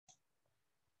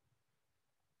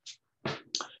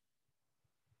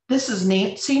This is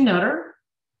Nancy Nutter,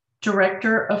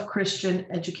 Director of Christian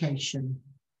Education.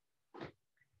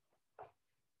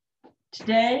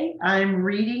 Today, I'm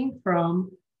reading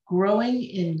from Growing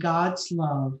in God's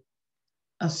Love,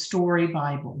 a Story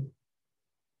Bible.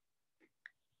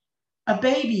 A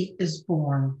baby is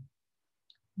born,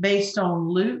 based on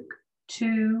Luke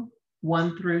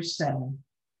 2:1-7.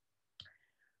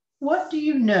 What do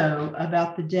you know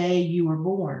about the day you were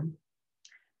born?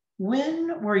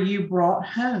 When were you brought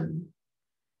home?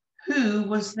 Who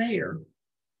was there?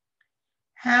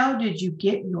 How did you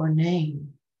get your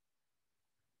name?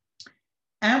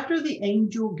 After the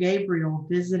angel Gabriel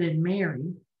visited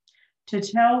Mary to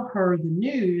tell her the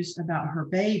news about her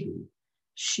baby,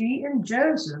 she and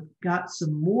Joseph got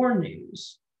some more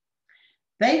news.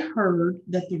 They heard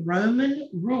that the Roman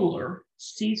ruler,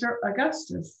 Caesar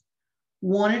Augustus,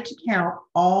 wanted to count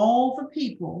all the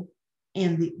people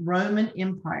in the Roman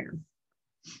Empire.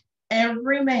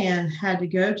 Every man had to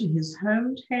go to his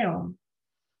hometown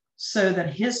so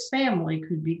that his family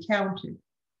could be counted.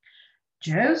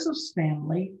 Joseph's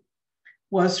family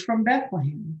was from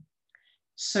Bethlehem.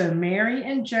 So Mary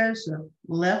and Joseph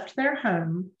left their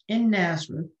home in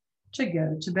Nazareth to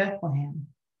go to Bethlehem.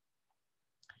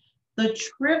 The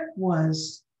trip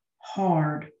was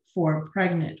hard for a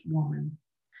pregnant woman.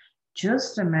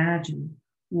 Just imagine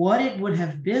what it would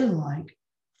have been like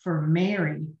for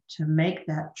Mary to make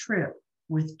that trip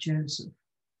with Joseph.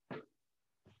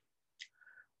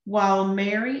 While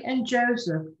Mary and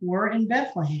Joseph were in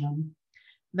Bethlehem,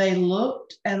 they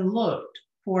looked and looked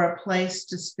for a place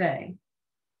to stay.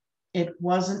 It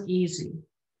wasn't easy.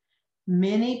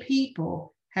 Many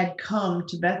people had come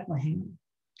to Bethlehem.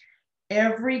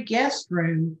 Every guest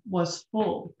room was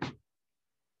full.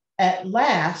 At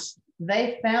last,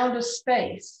 they found a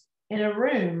space in a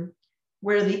room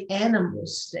where the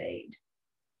animals stayed.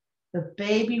 The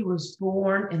baby was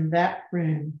born in that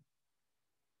room.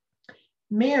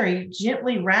 Mary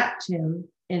gently wrapped him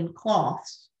in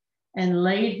cloths and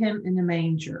laid him in a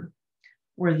manger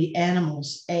where the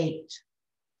animals ate.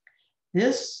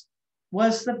 This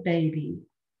was the baby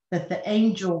that the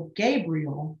angel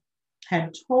Gabriel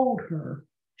had told her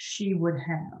she would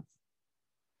have.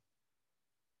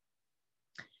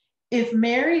 If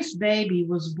Mary's baby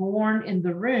was born in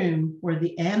the room where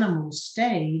the animals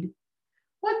stayed,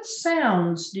 what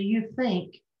sounds do you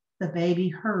think the baby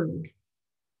heard?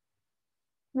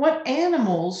 What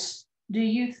animals do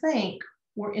you think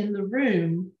were in the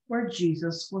room where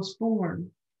Jesus was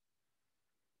born?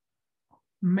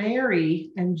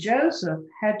 Mary and Joseph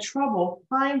had trouble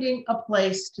finding a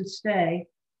place to stay.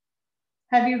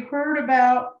 Have you heard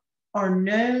about or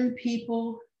known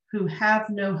people who have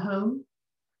no home?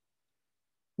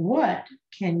 What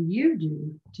can you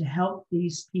do to help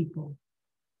these people?